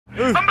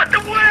I'm about to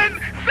win.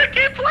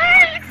 Second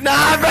place.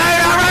 Nah, baby,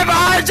 I'm right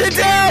behind you,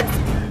 Dex.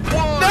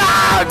 No,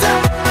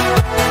 Dex.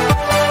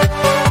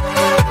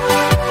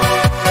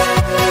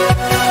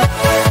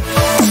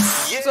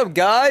 What's up,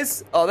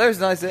 guys? Oh, there's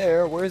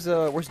Nyzair. Where's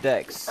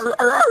Dex?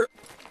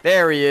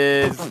 There he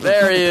is.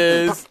 There he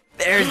is.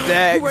 There's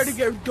Dex. You ready to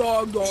get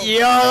dogged on? Yo,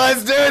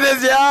 let's do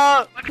this,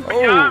 y'all.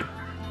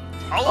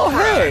 Oh,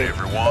 hey.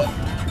 Everyone,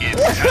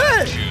 it's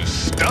time to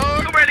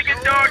start. I'm ready to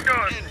get dogged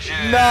on.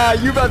 Nah,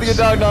 you about to get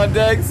dogged on,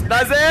 Dex.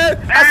 Nyzair,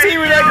 I see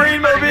you in that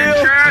green mobile. I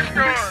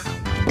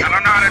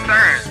don't know how to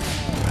turn.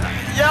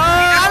 Yo,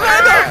 I'm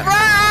in the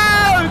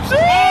front!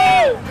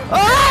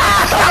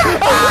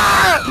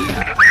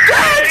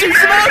 Dex, you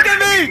smoking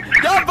me!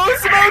 Y'all both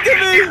smoking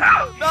me!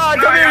 Nah,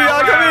 come here,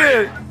 y'all, come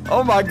here!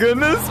 Oh my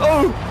goodness!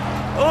 Oh,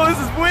 this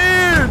is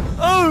weird!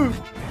 Oh,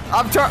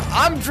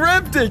 I'm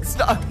drifting!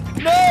 Stop!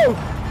 No!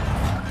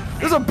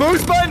 There's a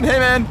boost button. Hey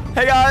man,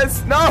 hey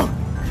guys! No,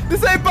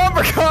 this ain't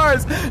bumper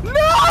cars!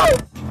 No!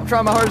 I'm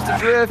trying my hardest to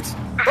drift.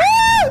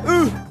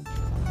 Ooh.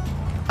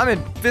 I'm in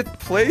 5th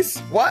place.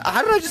 What?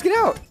 How did I just get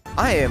out?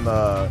 I am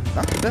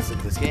not the best at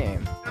this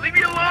game. Leave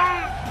me alone.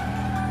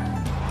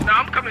 No,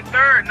 I'm coming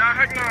 3rd. No,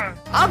 heck no.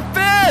 I'm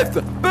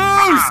 5th.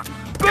 Boost.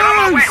 Get out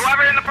my way. Boost.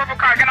 Whoever in the purple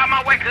car, get out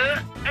my way, good.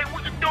 Hey,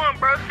 what you doing,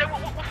 bro? Say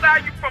what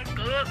side you from,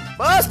 good?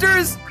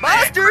 Busters,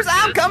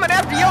 I'm coming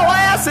after your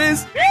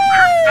asses.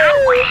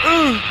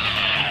 Ooh.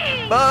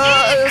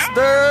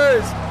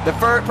 Busters. The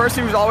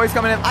person who's always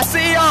coming in. I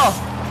see y'all.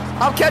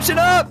 I'm catching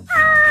up.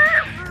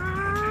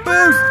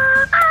 Boost.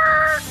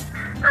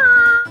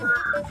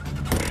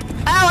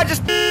 Ow, I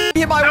just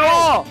hit my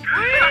wall.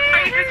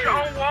 How you hit your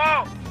own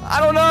wall? I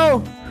don't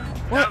know.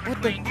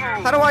 What the?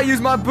 How do I use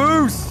my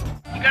boost?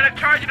 You gotta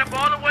charge it up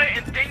all the way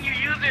and then you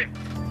use it.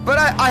 But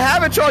I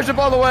haven't charged up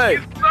all the way.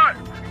 You suck.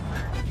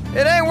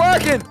 It ain't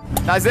working.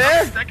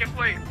 Nyzair? 2nd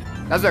place.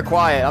 Nyzair,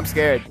 quiet. I'm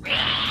scared.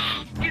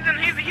 He's in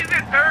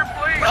 3rd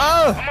place.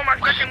 Oh. I'm on my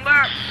 2nd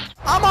lap.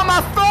 I'm on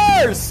my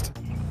 1st.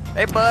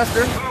 Hey,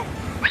 Buster.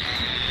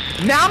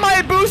 Now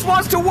my boost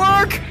wants to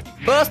work.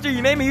 Buster,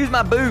 you made me use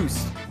my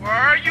boost. Where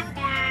are you, Blue?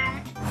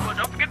 Well,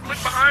 don't forget to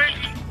look behind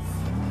you.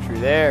 True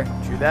there.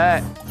 True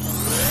that.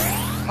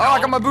 Oh, I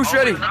got my boost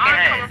ready. I'm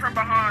coming from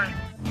behind.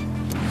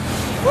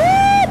 Woo!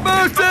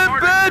 Boosted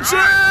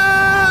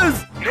bitches!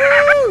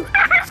 Woo!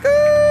 Skr!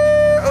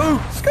 Ooh!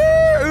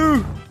 Skr!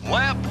 Ooh!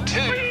 Lap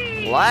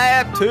 2.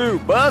 Lap 2.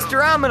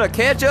 Buster, I'm gonna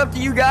catch up to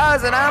you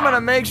guys and I'm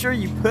gonna make sure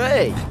you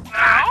pay.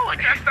 I don't like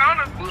that sound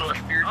of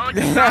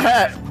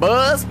Buster.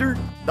 Buster!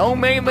 Don't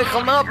make me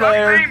come up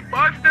there.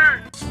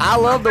 Buster. I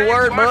love the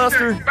word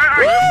Buster. Remember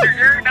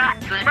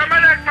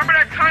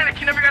that time that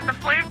you never got the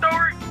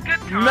flamethrower? Good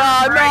time,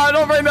 Nah, right?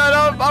 don't bring that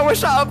up. I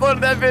wish I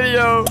uploaded that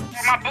video.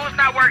 My boost's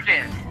not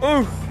working.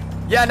 Ooh.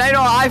 Yeah, now you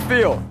know how I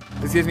feel.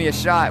 This gives me a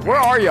shot. Where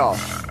are y'all?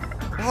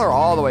 Y'all are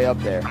all the way up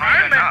there.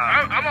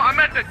 I'm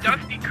at the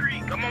Dusty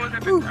Creek. I'm almost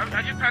at the,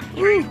 I just passed the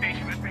train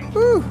station with me.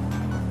 Ooh.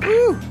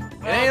 Ooh.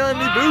 It ain't letting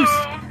me boost.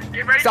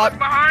 Get ready to Stop. look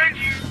behind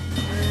you.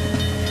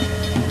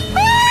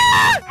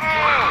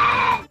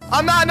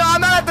 I'm not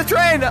at the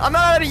train. I'm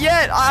not at it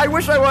yet. I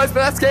wish I was,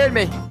 but that scared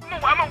me.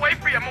 I'm gonna wait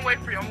for you. I'm gonna wait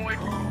for you.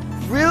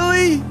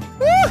 Really?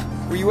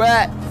 Where you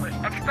at?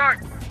 I'm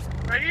stuck.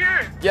 Right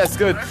here. Yes,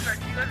 good.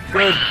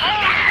 Good.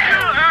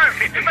 Oh,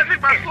 shoot. It must be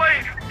my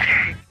place.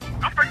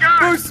 I forgot.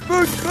 Boost.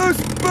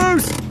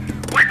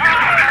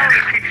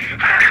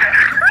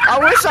 I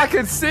wish I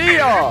could see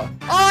y'all.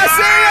 Oh,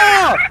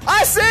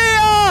 I see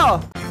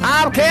y'all.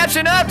 I'm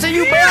catching up to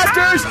you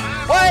bastards.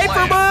 Wait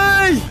for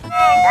me.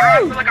 Why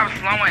do I feel like I'm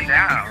slowing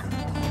down?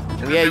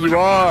 Yeah,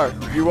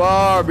 you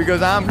are,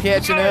 because I'm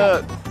catching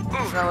up.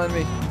 It's not letting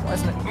me. Why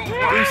isn't it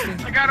boosting?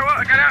 I got out.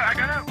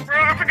 Bro,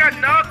 I forgot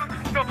nothing.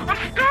 No, I'm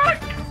stuck.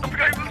 I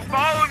forgot he was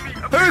following me.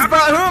 Who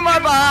am I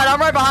behind? I'm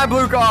right behind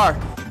blue car.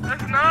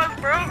 That's nuts,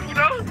 bro. You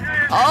know?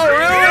 Oh,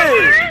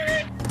 really?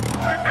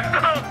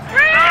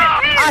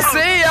 I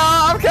see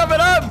y'all. I'm coming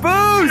up.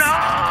 Boost.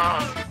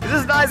 Is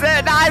this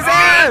Nyzair?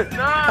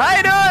 How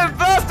you doing,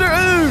 Buster?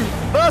 Ooh,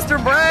 Buster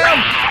Brown.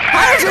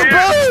 How did you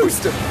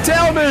boost?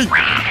 Tell me.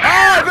 Oh,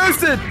 I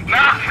boosted.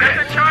 Nah,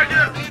 that's a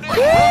charger.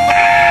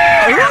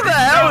 Who the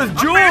hell is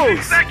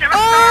Jules?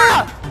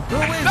 Ah!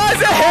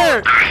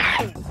 Nyzair.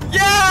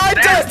 Yeah, I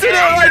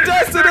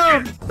tested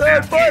him.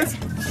 3rd place.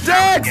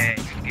 Dex.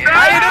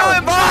 How you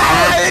doing, boy?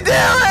 How you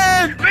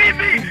doing? Leave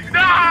me.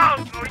 No.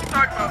 What are you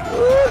talking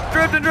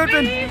about?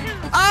 Drifting.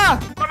 Ah!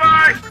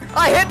 Bye-bye.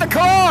 I hit the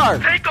car.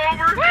 Take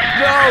over.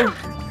 No.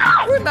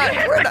 We're not.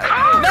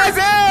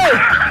 Nyzair.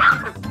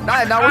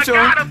 Not what you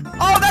doing.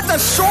 Oh, that's a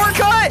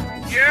shortcut.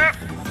 Yeah.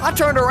 I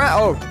turned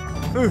around.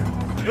 Oh.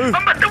 I'm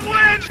about to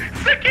win.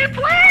 2nd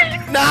place.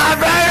 Nah,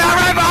 baby, I'm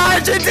right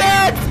behind you,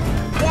 Dex.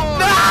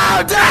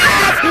 No, Dex.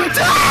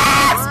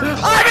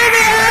 I'm in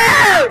the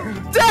air.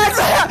 Dex,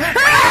 help!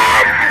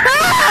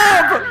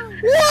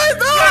 What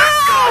the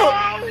hell?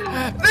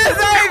 This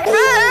ain't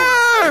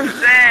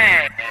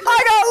fair. I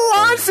got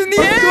launched in the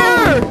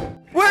air.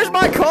 Where's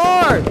my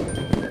car?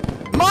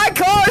 My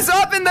car's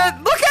up in the.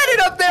 Look at it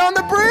up there on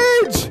the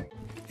bridge.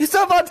 It's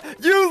up on.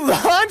 You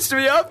launched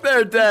me up up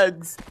there,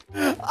 Dex?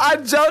 I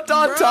jumped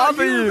on top of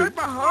you. Right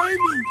behind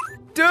me.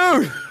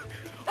 Dude,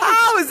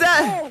 how is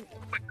that?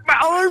 My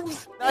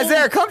arms.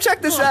 Nyzair, come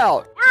check this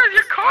out. Where's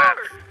your car?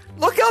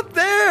 Look up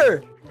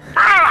there.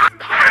 Bro,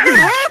 What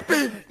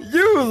happened?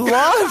 You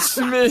launched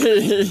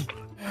me.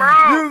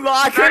 bro.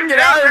 I couldn't get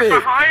out of it.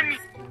 Behind me.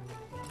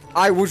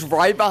 I was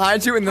right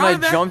behind you, and then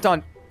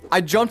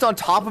I jumped on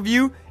top of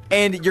you,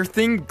 and your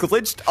thing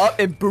glitched up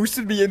and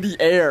boosted me in the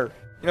air.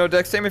 You know,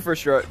 Dex, take me for a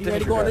stroke. You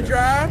ready to go on the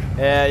drive?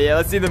 Yeah,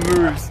 let's see the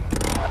moves.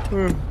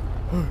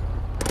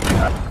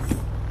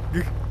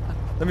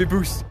 Let me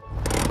boost.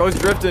 Bro's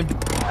drifting.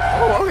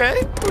 Oh,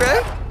 okay.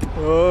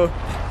 Whoa.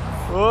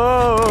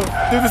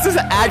 Dude, this is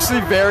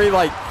actually very,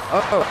 like...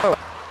 Oh.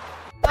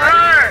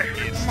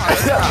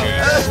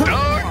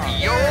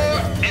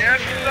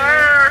 Yes,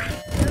 sir.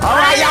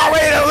 Alright, y'all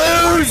ready to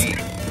lose?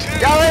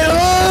 Y'all ready to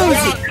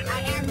lose?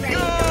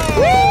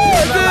 Woo,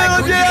 dude,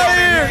 let's get out of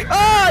here.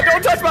 Ah,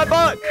 don't touch my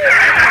butt.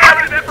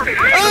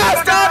 Ah,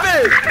 stop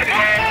it.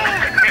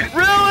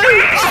 Really?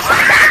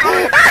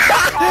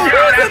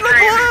 Who's in the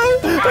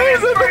blue? Who's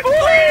in the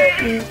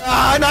blue?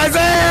 Ah,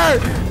 Nyzair!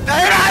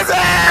 Hey,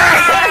 Nyzair!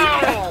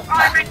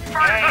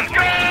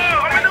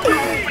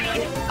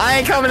 I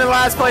ain't coming in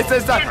last place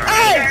this time.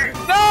 Hey!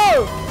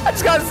 No! I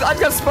just got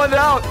spun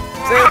out.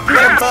 See you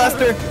later,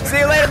 Buster. See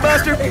you later,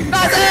 Buster.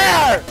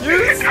 Nyzair!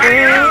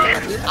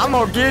 I'm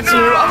gonna get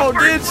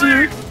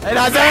you. Hey,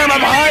 Nyzair, I'm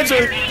behind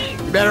you.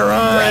 You better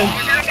run.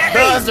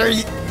 Buster,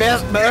 you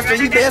best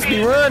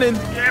be running.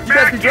 You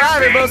best be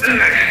driving, Buster.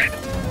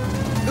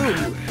 Ooh,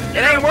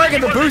 it ain't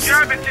working, the boost.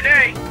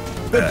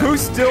 The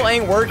boost still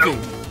ain't working.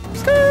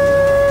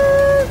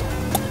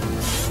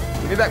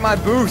 Give me back my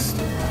boost.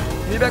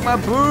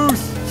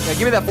 Yeah,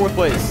 give me that 4th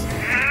place.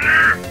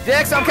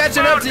 Dex, I'm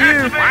catching up to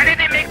you. Why did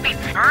it make me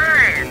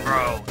turn,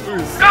 bro?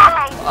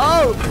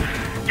 Oh!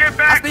 Get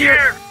back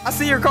here! I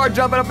see your car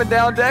jumping up and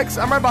down, Dex.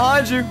 I'm right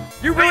behind you.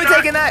 You really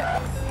taking that?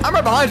 I'm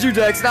right behind you,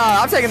 Dex. Nah,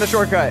 I'm taking the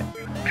shortcut.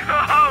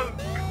 Go!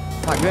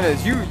 My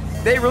goodness,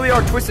 they really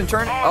are twist and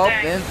turn. Oh,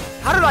 man.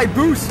 How did I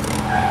boost?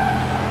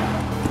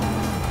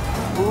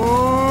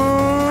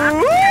 Ooh!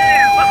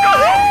 Let's go!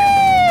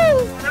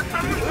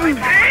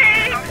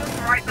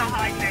 Right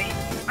behind me.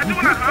 I just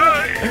want to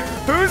hug.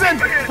 Who's in?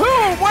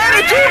 Where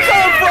did you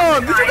come from?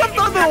 Did you come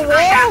through the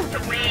wall?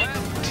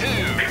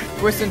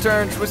 Twist and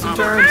turns.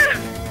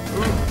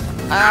 Ooh.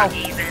 Ow.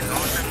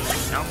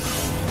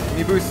 Let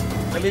me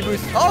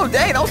boost. Oh,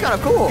 dang, that was kind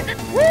of cool.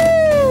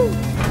 Woo!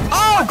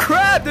 Oh,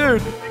 crap,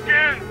 dude.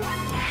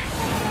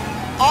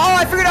 Oh,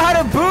 I figured out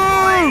how to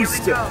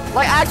boost.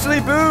 Like, actually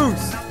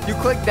boost. You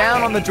click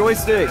down on the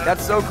joystick.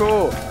 That's so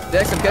cool.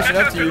 Dex, I'm catching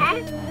up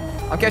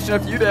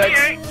to you. Dex.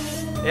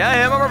 Yeah, I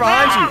am. I'm right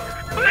behind you.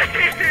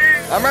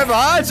 I'm right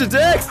behind you,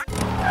 Dex.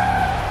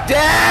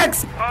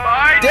 Dex,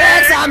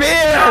 I'm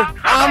here.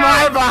 I'm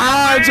right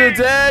behind you,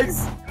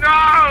 Dex.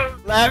 No!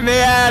 Let me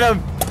at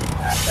him.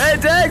 Hey,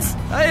 Dex,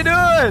 how you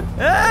doing?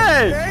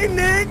 Hey. Hey,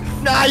 Nick.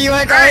 Nah, you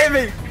ain't gonna hit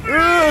me.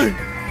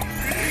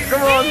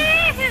 Come on.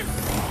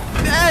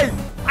 Hey.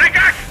 I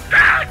got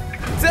stuck!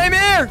 Same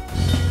here.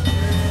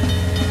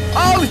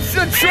 Oh, it's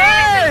a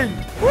train.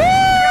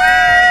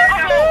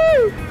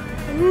 Woo!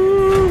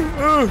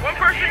 One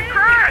person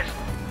crashed!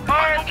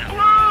 Oh,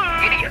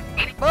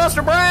 blue!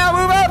 Buster Brown,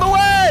 move out of the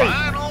way!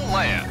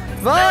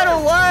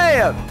 Final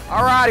lap!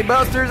 Alrighty,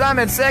 Busters, I'm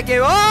in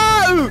second.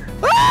 Oh!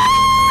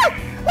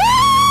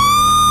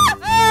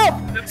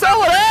 Help!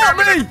 Someone help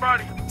me!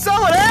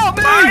 Someone help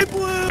me! Bye,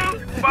 blue!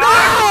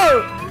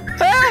 No!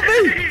 Help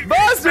me!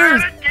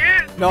 Busters!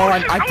 No,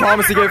 I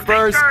promise to get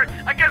first.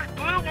 I guess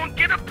blue won't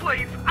get a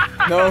place.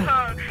 No.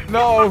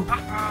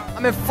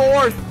 I'm in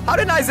 4th. How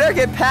did Nyzair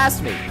get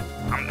past me?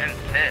 I'm in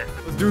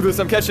 5th. Let's do this.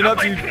 I'm catching up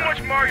to you. Too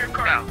much Mario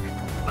Kart.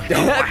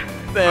 That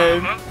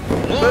thing.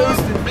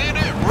 1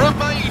 minute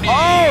remaining.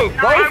 Oh,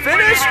 bro,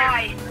 finished?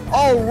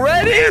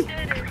 Already?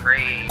 That's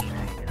great.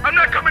 I'm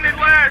not coming in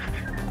last.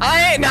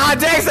 I ain't. Nah,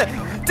 Dex,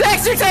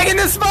 you're taking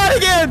this spot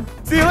again.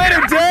 See you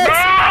later, Dex.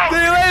 No!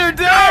 See you later,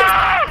 Dex.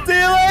 No! See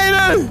you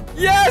later.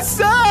 Yes,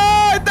 sir.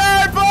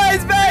 3rd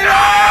place, baby.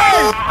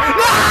 No!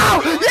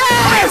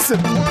 Yes! I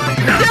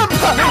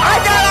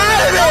got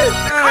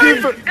out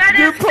of it.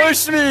 You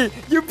pushed me.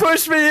 You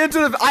pushed me into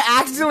the. I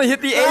accidentally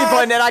hit the A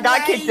button and I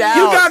got kicked out.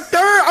 You got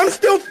 3rd. I'm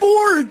still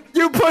 4th.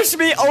 You pushed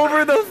me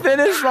over the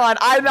finish line.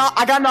 I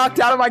got knocked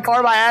out of my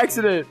car by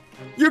accident.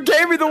 You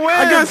gave me the win.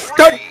 I got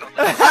stuck.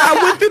 I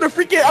went to the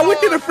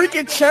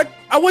freaking check.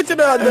 I went to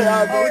the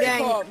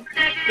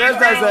There's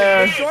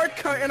Nyzair.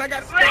 shortcut and I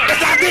got stuck.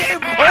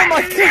 Oh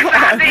my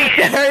god.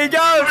 There he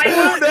goes.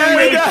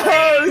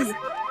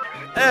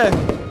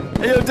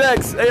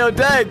 Hey, yo,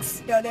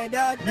 Dex.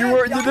 You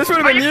were. This would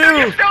have been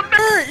you.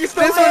 This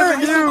would have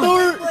been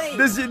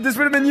you. This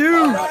would have been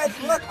you.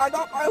 Look, I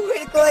got my way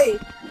to play.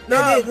 No,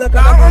 look,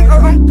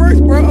 I'm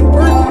first, bro.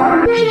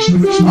 I'm first.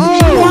 Oh